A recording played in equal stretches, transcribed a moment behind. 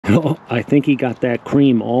Oh, I think he got that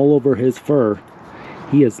cream all over his fur.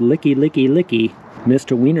 He is licky, licky, licky.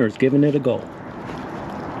 Mr. Wiener is giving it a go.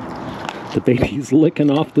 The baby's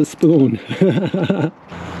licking off the spoon.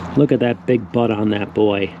 Look at that big butt on that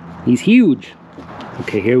boy. He's huge.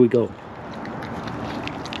 Okay, here we go.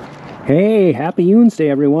 Hey, happy OONSDAY,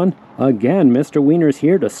 everyone. Again, Mr. Wiener's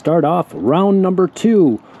here to start off round number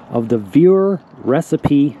 2 of the Viewer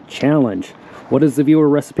Recipe Challenge. What is the Viewer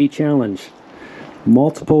Recipe Challenge?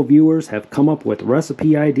 Multiple viewers have come up with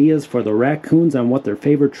recipe ideas for the raccoons on what their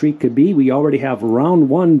favorite treat could be. We already have round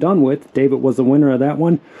 1 done with. David was the winner of that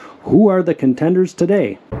one. Who are the contenders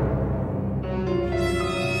today?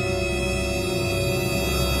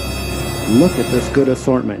 Look at this good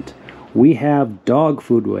assortment. We have dog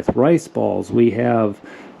food with rice balls. We have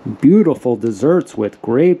beautiful desserts with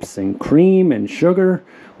grapes and cream and sugar.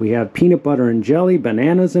 We have peanut butter and jelly,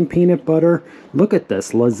 bananas and peanut butter. Look at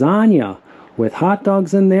this, lasagna with hot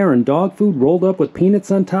dogs in there and dog food rolled up with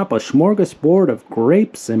peanuts on top, a smorgasbord of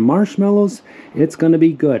grapes and marshmallows. It's going to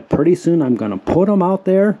be good. Pretty soon I'm going to put them out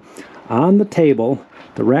there on the table.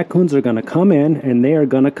 The raccoons are going to come in and they are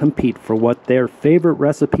going to compete for what their favorite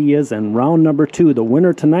recipe is. And round number 2, the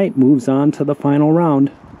winner tonight moves on to the final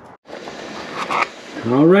round.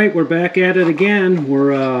 Alright, we're back at it again.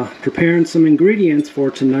 We're preparing some ingredients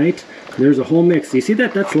for tonight. There's a whole mix. You see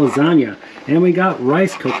that? That's lasagna. And we got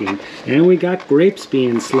rice cooking. And we got grapes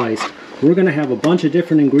being sliced. We're going to have a bunch of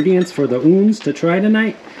different ingredients for the OONS to try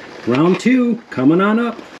tonight. Round 2, coming on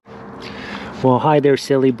up. Well, hi there,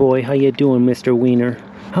 silly boy. How you doing, Mr. Wiener?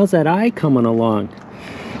 How's that eye coming along?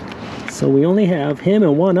 So we only have him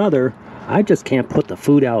and one other. I just can't put the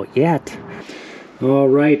food out yet.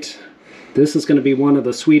 Alright. This is going to be one of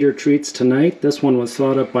the sweeter treats tonight. This one was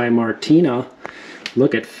thought up by Martina.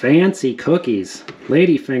 Look at fancy cookies,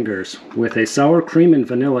 lady fingers, with a sour cream and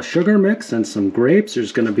vanilla sugar mix and some grapes.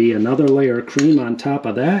 There's going to be another layer of cream on top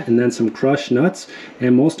of that, and then some crushed nuts.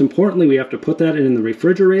 And most importantly, we have to put that in the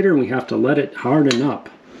refrigerator and we have to let it harden up.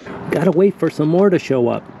 Gotta wait for some more to show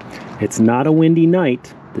up. It's not a windy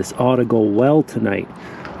night. This ought to go well tonight.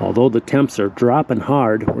 Although the temps are dropping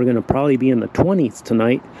hard, we're going to probably be in the 20s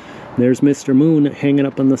tonight. There's Mr. Moon hanging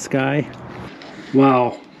up in the sky.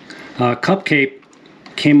 Wow. Cupcake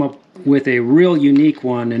came up with a real unique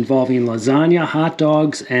one involving lasagna, hot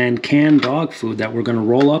dogs, and canned dog food that we're going to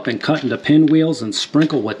roll up and cut into pinwheels and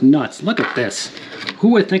sprinkle with nuts. Look at this. Who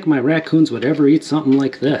would think my raccoons would ever eat something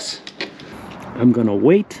like this? I'm going to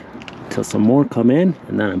wait till some more come in,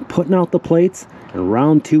 and then I'm putting out the plates, and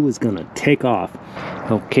round 2 is going to take off.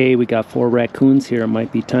 Okay, we got 4 raccoons here. It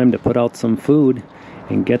might be time to put out some food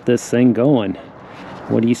and get this thing going.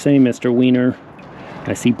 What do you say, Mr. Wiener?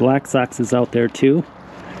 I see Black Socks is out there too.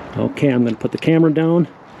 Okay, I'm going to put the camera down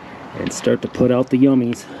and start to put out the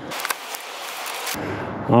yummies.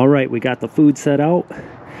 Alright, we got the food set out.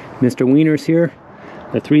 Mr. Wiener's here.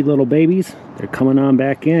 The 3 little babies, they're coming on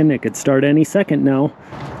back in. It could start any second now.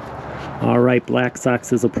 Alright, Black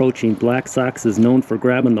Socks is approaching. Black Socks is known for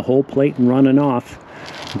grabbing the whole plate and running off.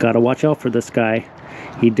 Gotta watch out for this guy.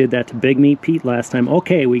 He did that to Big Meat Pete last time.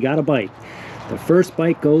 Okay, we got a bite. The first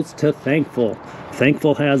bite goes to Thankful.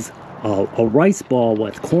 Thankful has a rice ball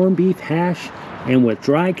with corned beef hash and with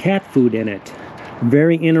dry cat food in it.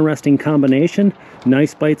 Very interesting combination.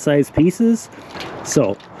 Nice bite-sized pieces.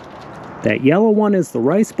 So, that yellow one is the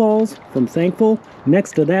rice balls from Thankful.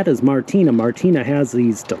 Next to that is Martina. Martina has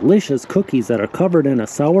these delicious cookies that are covered in a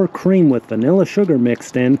sour cream with vanilla sugar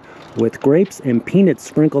mixed in with grapes and peanuts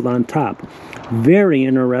sprinkled on top. Very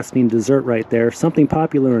interesting dessert right there. Something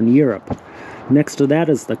popular in Europe. Next to that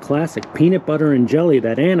is the classic peanut butter and jelly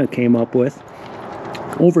that Anna came up with.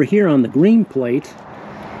 Over here on the green plate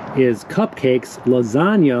is cupcakes,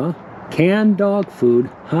 lasagna, canned dog food,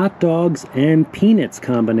 hot dogs, and peanuts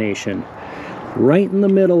combination. Right in the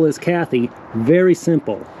middle is Kathy. Very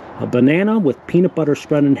simple. A banana with peanut butter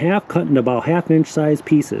spread in half, cut into about half-inch size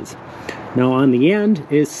pieces. Now on the end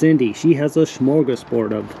is Cindy. She has a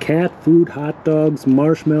smorgasbord of cat food, hot dogs,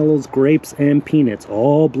 marshmallows, grapes, and peanuts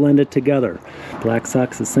all blended together. Black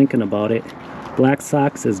Socks is thinking about it. Black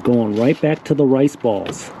Socks is going right back to the rice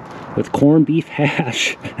balls with corned beef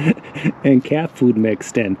hash and cat food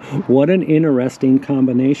mixed in. What an interesting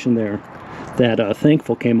combination there that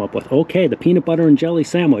Thankful came up with. Okay, the peanut butter and jelly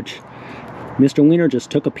sandwich. Mr. Wiener just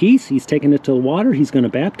took a piece. He's taking it to the water. He's going to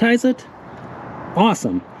baptize it.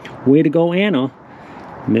 Awesome. Way to go, Anna.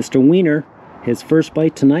 Mr. Wiener, his first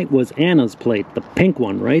bite tonight was Anna's plate, the pink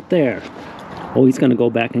one right there. Oh, he's going to go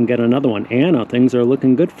back and get another one. Anna, things are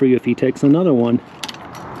looking good for you if he takes another one.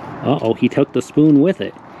 Uh-oh, he took the spoon with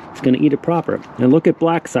it. He's going to eat it proper. And look at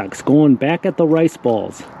Black Socks going back at the rice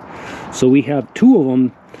balls. So we have 2 of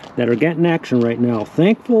them that are getting action right now.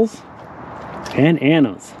 Thankfuls and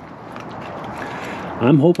Anna's.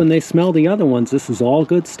 I'm hoping they smell the other ones. This is all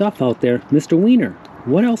good stuff out there. Mr. Wiener,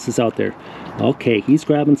 what else is out there? Okay, he's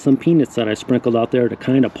grabbing some peanuts that I sprinkled out there to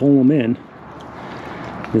kind of pull them in.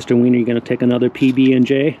 Mr. Wiener, you going to take another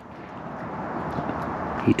PB&J?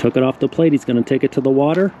 He took it off the plate. He's going to take it to the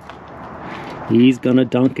water. He's going to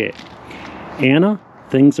dunk it. Anna,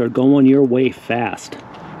 things are going your way fast.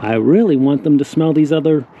 I really want them to smell these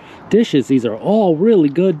other dishes. These are all really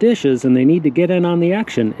good dishes, and they need to get in on the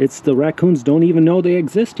action. It's the raccoons don't even know they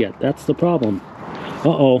exist yet. That's the problem.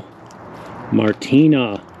 Uh-oh.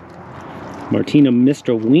 Martina,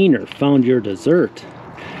 Mr. Wiener found your dessert.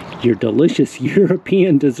 Your delicious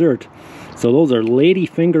European dessert. So those are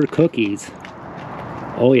ladyfinger cookies.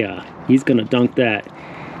 Oh yeah, he's gonna dunk that.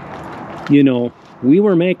 You know, we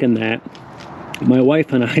were making that. My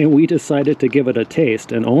wife and I, we decided to give it a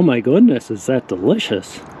taste, and oh my goodness, is that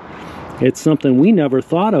delicious. It's something we never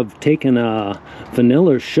thought of, taking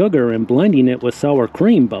vanilla sugar and blending it with sour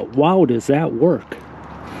cream, but wow, does that work.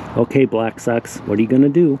 Okay, Black Sox, what are you gonna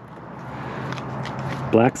do?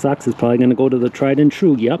 Black Sox is probably gonna go to the tried and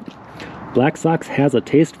true. Yep, Black Sox has a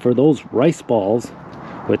taste for those rice balls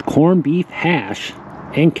with corned beef hash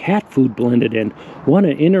and cat food blended in. What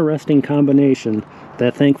an interesting combination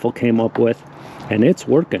that Thankful came up with, and it's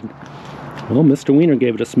working. Well, Mr. Wiener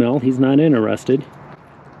gave it a smell. He's not interested.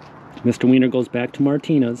 Mr. Wiener goes back to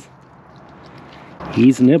Martina's.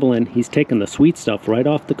 He's nibbling. He's taking the sweet stuff right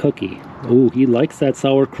off the cookie. Ooh, he likes that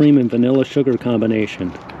sour cream and vanilla sugar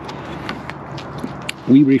combination.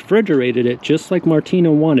 We refrigerated it just like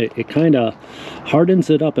Martina wanted. It kind of hardens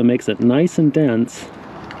it up and makes it nice and dense.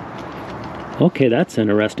 Okay, that's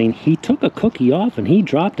interesting. He took a cookie off and he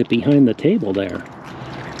dropped it behind the table there.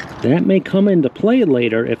 That may come into play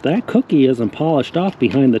later. If that cookie isn't polished off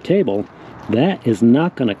behind the table, that is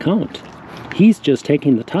not going to count. He's just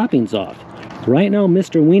taking the toppings off. Right now,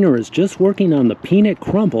 Mr. Wiener is just working on the peanut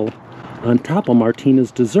crumble on top of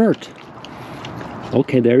Martina's dessert.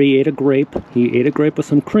 Okay, there he ate a grape. He ate a grape with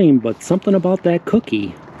some cream, but something about that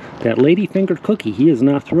cookie, that ladyfinger cookie, he is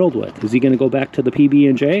not thrilled with. Is he going to go back to the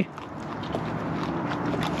PB&J?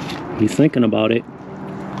 He's thinking about it.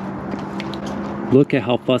 Look at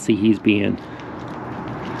how fussy he's being.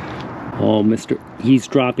 Oh, he's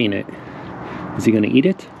dropping it. Is he going to eat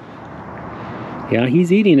it? Yeah,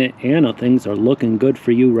 he's eating it. Anna, things are looking good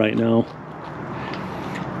for you right now.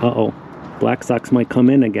 Uh-oh. Black Sox might come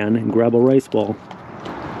in again and grab a rice ball.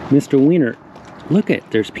 Mr. Wiener, look it.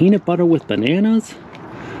 There's peanut butter with bananas.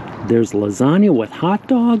 There's lasagna with hot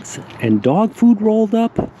dogs and dog food rolled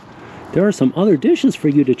up. There are some other dishes for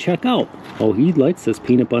you to check out. Oh, he likes this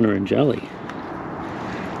peanut butter and jelly.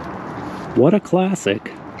 What a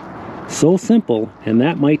classic. So simple, and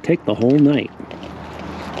that might take the whole night.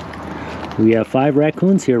 We have 5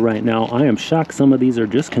 raccoons here right now. I am shocked some of these are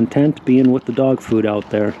just content being with the dog food out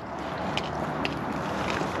there.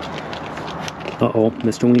 Uh-oh,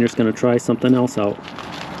 Mr. Wiener's going to try something else out.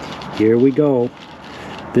 Here we go.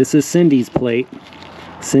 This is Cindy's plate.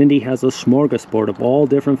 Cindy has a smorgasbord of all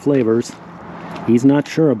different flavors. He's not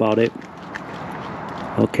sure about it.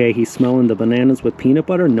 Okay, he's smelling the bananas with peanut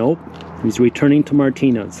butter. Nope. He's returning to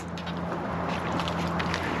Martina's.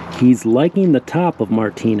 He's liking the top of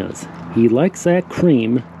Martina's. He likes that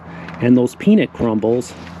cream and those peanut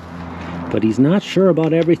crumbles, but he's not sure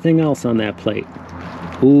about everything else on that plate.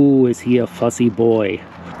 Ooh, is he a fussy boy.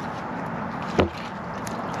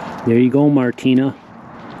 There you go, Martina.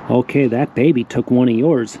 Okay, that baby took one of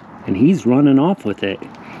yours, and he's running off with it.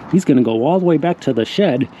 He's going to go all the way back to the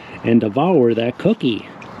shed and devour that cookie.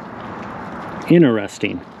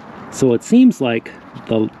 Interesting. So it seems like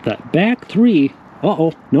that back 3...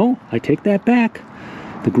 Uh-oh, no, I take that back.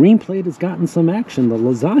 The green plate has gotten some action. The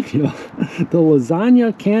lasagna, the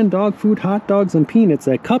lasagna, canned dog food, hot dogs, and peanuts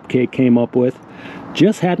that Cupcake came up with,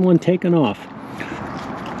 just had one taken off.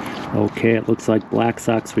 Okay, it looks like Black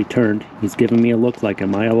Sox returned. He's giving me a look like,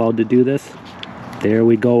 am I allowed to do this? There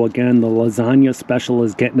we go again. The lasagna special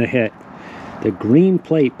is getting a hit. The green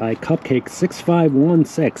plate by Cupcake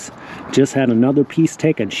 6516 just had another piece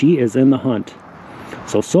taken. She is in the hunt.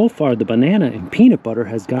 So far the banana and peanut butter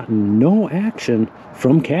has gotten no action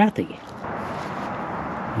from Kathy.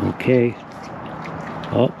 Okay.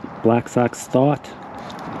 Oh, Black Sox thought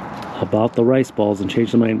about the rice balls and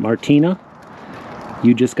changed their mind. Martina,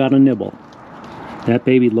 you just got a nibble. That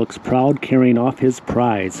baby looks proud carrying off his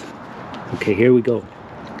prize. Okay, here we go.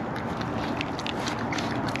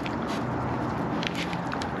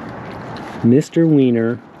 Mr.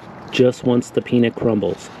 Wiener just wants the peanut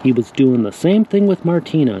crumbles. He was doing the same thing with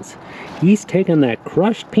Martina's. He's taking that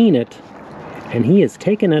crushed peanut and he is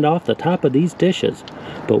taking it off the top of these dishes.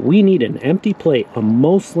 But we need an empty plate, a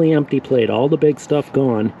mostly empty plate, all the big stuff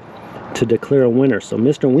gone, to declare a winner. So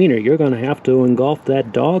Mr. Wiener, you're going to have to engulf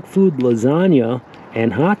that dog food lasagna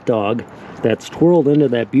and hot dog that's twirled into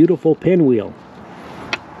that beautiful pinwheel.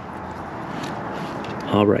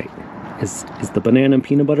 All right. Is the banana and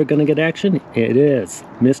peanut butter going to get action? It is.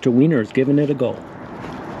 Mr. Wiener is giving it a go.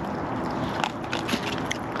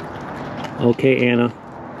 Okay, Anna.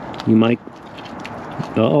 You might...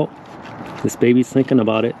 Uh-oh. This baby's thinking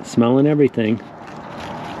about it, smelling everything.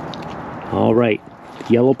 All right.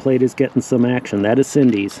 The yellow plate is getting some action. That is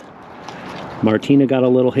Cindy's. Martina got a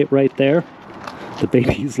little hit right there. The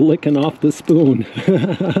baby's licking off the spoon.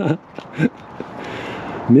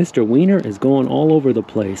 Mr. Wiener is going all over the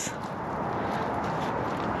place.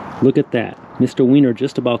 Look at that. Mr. Wiener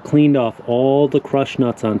just about cleaned off all the crushed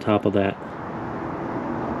nuts on top of that.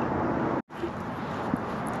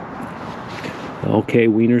 Okay,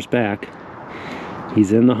 Wiener's back.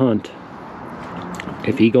 He's in the hunt.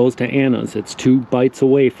 If he goes to Anna's, it's 2 bites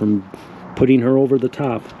away from putting her over the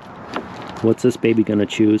top. What's this baby gonna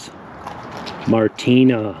choose?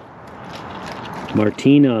 Martina.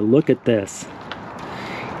 Martina, look at this.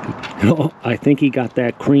 Oh, I think he got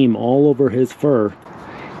that cream all over his fur.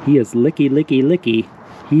 He is licky, licky, licky.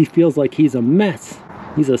 He feels like he's a mess.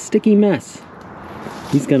 He's a sticky mess.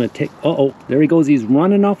 He's gonna take... Uh-oh, there he goes. He's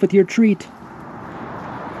running off with your treat.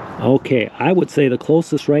 Okay, I would say the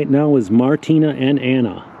closest right now is Martina and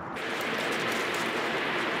Anna.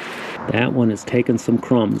 That one is taking some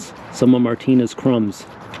crumbs. Some of Martina's crumbs.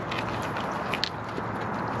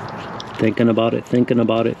 Thinking about it, thinking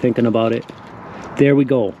about it, thinking about it. There we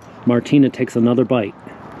go. Martina takes another bite.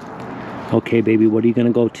 Okay, baby, what are you going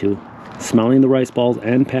to go to? Smelling the rice balls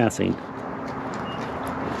and passing.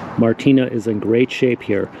 Martina is in great shape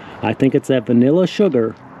here. I think it's that vanilla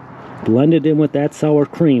sugar blended in with that sour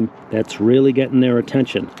cream that's really getting their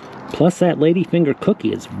attention. Plus that ladyfinger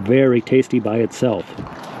cookie is very tasty by itself.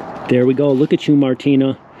 There we go. Look at you,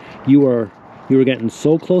 Martina. You were getting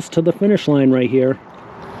so close to the finish line right here.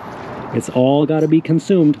 It's all got to be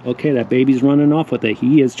consumed. Okay, that baby's running off with it.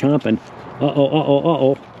 He is chomping. Uh-oh,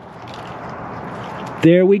 uh-oh, uh-oh.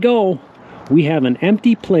 There we go. We have an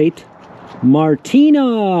empty plate.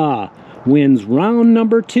 Martina wins round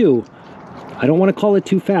number 2. I don't want to call it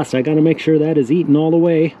too fast. I got to make sure that is eaten all the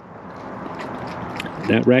way.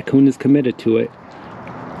 That raccoon is committed to it.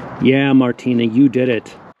 Yeah, Martina, you did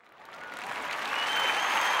it.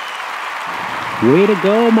 Way to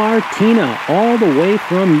go, Martina, all the way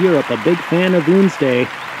from Europe. A big fan of OONSDAY.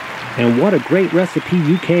 And what a great recipe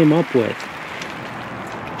you came up with.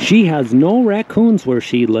 She has no raccoons where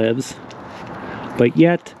she lives, but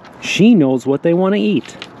yet she knows what they want to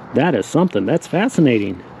eat. That is something. That's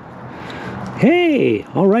fascinating. Hey,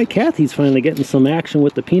 all right, Kathy's finally getting some action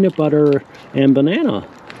with the peanut butter and banana.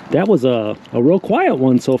 That was a real quiet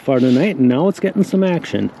one so far tonight, and now it's getting some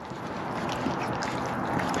action.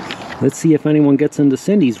 Let's see if anyone gets into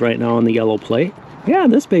Cindy's right now on the yellow plate. Yeah,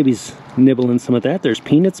 this baby's nibbling some of that. There's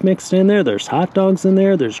peanuts mixed in there. There's hot dogs in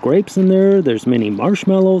there. There's grapes in there. There's mini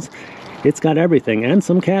marshmallows. It's got everything, and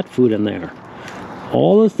some cat food in there.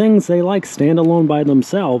 All the things they like stand alone by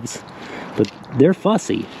themselves, but they're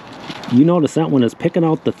fussy. You notice that one is picking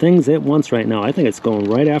out the things it wants right now. I think it's going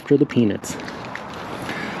right after the peanuts.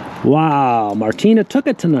 Wow, Martina took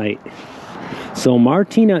it tonight. So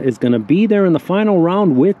Martina is going to be there in the final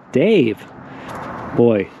round with Dave.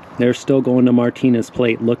 Boy, they're still going to Martina's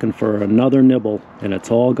plate looking for another nibble, and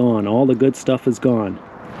it's all gone. All the good stuff is gone.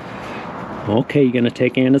 Okay, you going to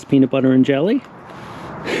take Anna's peanut butter and jelly?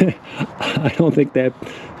 I don't think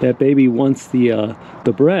that baby wants the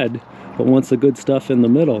bread, but wants the good stuff in the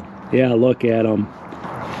middle. Yeah, look at him.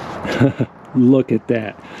 Look at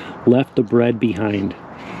that. Left the bread behind.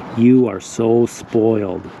 You are so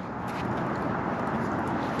spoiled.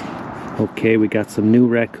 Okay, we got some new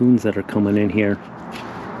raccoons that are coming in here.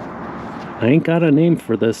 I ain't got a name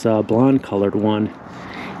for this blonde colored one.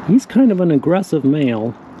 He's kind of an aggressive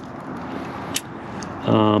male.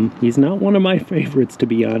 He's not one of my favorites, to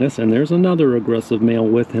be honest, and there's another aggressive male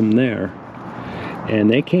with him there. And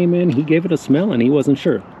they came in, he gave it a smell, and he wasn't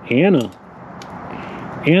sure. Anna,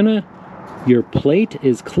 your plate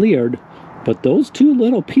is cleared, but those 2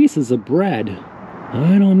 little pieces of bread,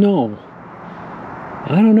 I don't know.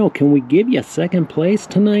 Can we give you second place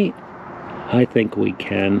tonight? I think we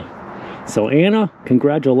can. So Anna,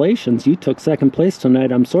 congratulations, you took second place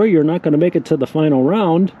tonight. I'm sorry you're not going to make it to the final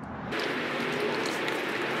round.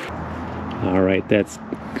 Alright,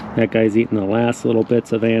 that guy's eating the last little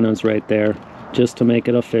bits of Anna's right there, just to make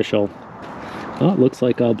it official. Oh, it looks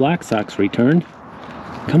like Black Sox returned.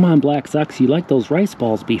 Come on, Black Sox, you liked those rice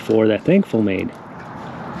balls before that Thankful made.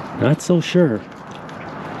 Not so sure.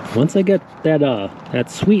 Once they get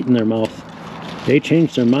that sweet in their mouth, they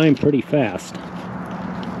change their mind pretty fast.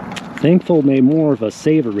 Thankful made more of a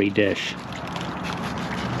savory dish.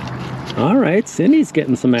 Alright, Cindy's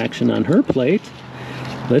getting some action on her plate.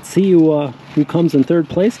 Let's see who comes in third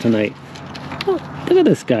place tonight. Oh, look at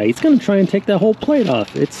this guy. He's going to try and take that whole plate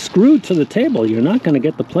off. It's screwed to the table. You're not going to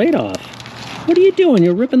get the plate off. What are you doing?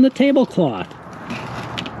 You're ripping the tablecloth.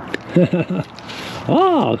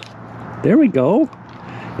 Oh, there we go.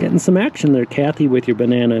 Getting some action there, Kathy, with your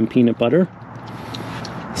banana and peanut butter.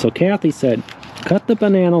 So Kathy said, cut the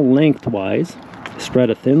banana lengthwise, spread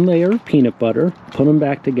a thin layer of peanut butter, put them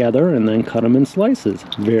back together, and then cut them in slices.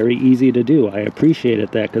 Very easy to do. I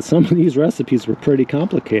appreciated that because some of these recipes were pretty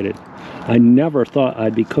complicated. I never thought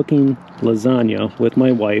I'd be cooking lasagna with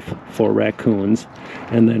my wife for raccoons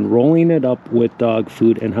and then rolling it up with dog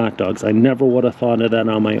food and hot dogs. I never would have thought of that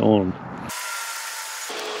on my own.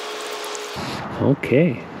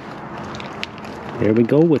 Okay. There we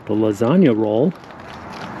go with the lasagna roll.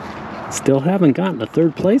 Still haven't gotten to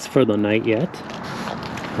third place for the night yet.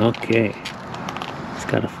 Okay. It's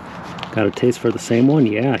got a taste for the same one.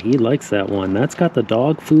 Yeah, he likes that one. That's got the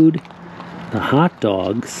dog food, the hot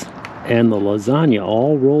dogs, and the lasagna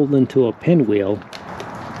all rolled into a pinwheel.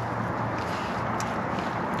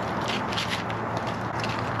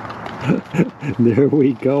 There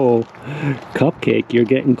we go. Cupcake, you're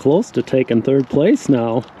getting close to taking third place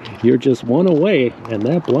now. You're just one away, and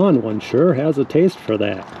that blonde one sure has a taste for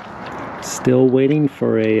that. Still waiting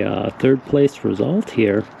for a third place result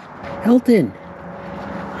here. Elton!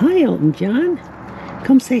 Hi, Elton John.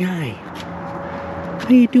 Come say hi. How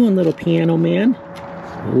you doing, little piano man?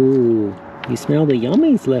 Ooh, you smell the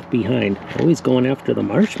yummies left behind. Always going after the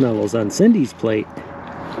marshmallows on Cindy's plate.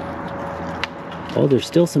 Oh, there's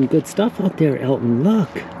still some good stuff out there, Elton.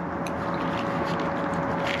 Look.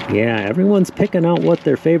 Yeah, everyone's picking out what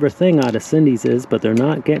their favorite thing out of Cindy's is, but they're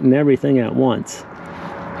not getting everything at once.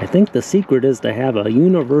 I think the secret is to have a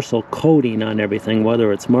universal coating on everything,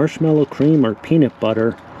 whether it's marshmallow cream or peanut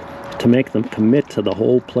butter, to make them commit to the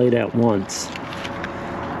whole plate at once.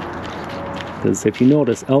 Because if you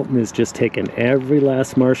notice, Elton is just taking every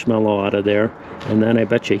last marshmallow out of there, and then I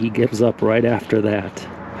bet you he gives up right after that.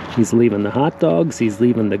 He's leaving the hot dogs, he's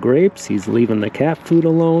leaving the grapes, he's leaving the cat food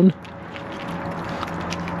alone.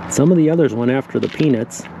 Some of the others went after the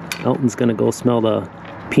peanuts. Elton's gonna go smell the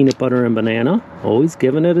peanut butter and banana. Always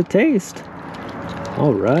giving it a taste.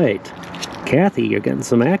 Alright. Kathy, you're getting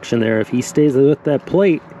some action there. If he stays with that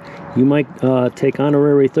plate, you might take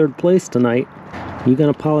honorary third place tonight. You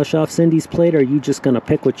gonna polish off Cindy's plate, or are you just gonna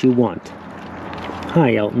pick what you want?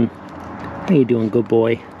 Hi, Elton. How you doing, good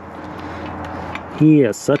boy? He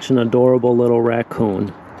is such an adorable little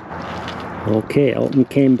raccoon. Okay, Elton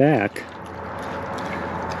came back.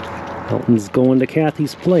 Elton's going to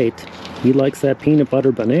Kathy's plate. He likes that peanut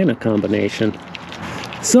butter banana combination.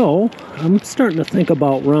 So, I'm starting to think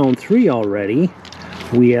about round 3 already.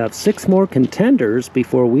 We have 6 more contenders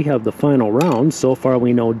before we have the final round. So far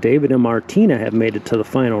we know David and Martina have made it to the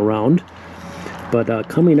final round. But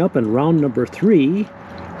coming up in round number 3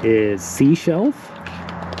 is Seashelf,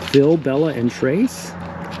 Phil, Bella, and Trace,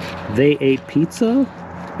 They Ate Pizza,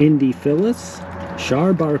 Indy Phyllis,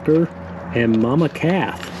 Char Barker, and Mama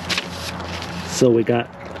Kath. So we got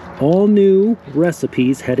all new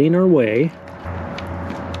recipes heading our way.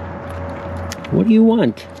 What do you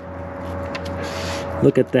want?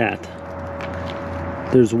 Look at that.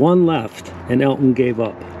 There's one left, and Elton gave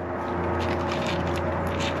up.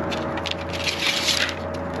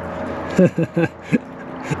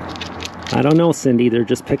 I don't know, Cindy. They're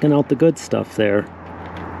just picking out the good stuff there.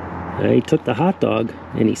 He took the hot dog,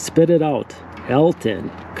 and he spit it out. Elton,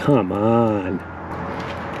 come on.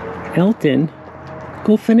 Elton,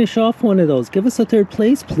 go finish off one of those. Give us a third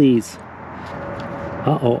place, please.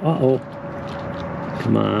 Uh-oh, uh-oh.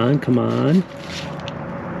 Come on, come on.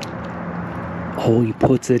 Oh, he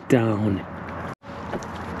puts it down.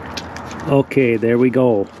 Okay, there we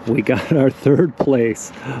go. We got our third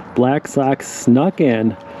place. Black Sox snuck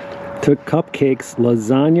in, took cupcakes,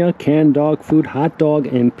 lasagna, canned dog food, hot dog,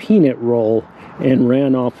 and peanut roll, and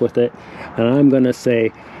ran off with it. And I'm going to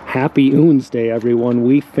say, happy OONSDAY, everyone.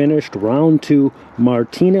 We finished round 2.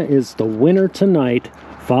 Martina is the winner tonight,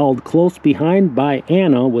 followed close behind by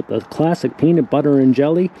Anna with the classic peanut butter and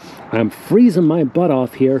jelly. I'm freezing my butt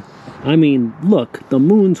off here. I mean, look, the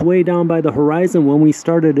moon's way down by the horizon. When we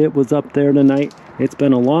started, it was up there tonight. It's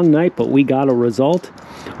been a long night, but we got a result.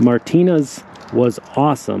 Martina's was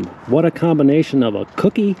awesome. What a combination of a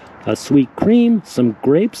cookie, a sweet cream, some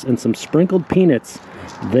grapes, and some sprinkled peanuts.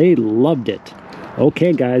 They loved it.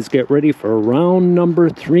 Okay guys, get ready for round number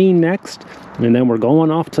 3 next, and then we're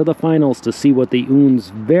going off to the finals to see what the OON's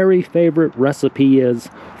very favorite recipe is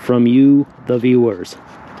from you, the viewers.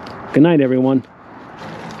 Good night, everyone.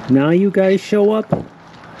 Now you guys show up?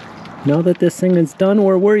 Now that this thing is done,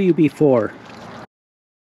 where were you before?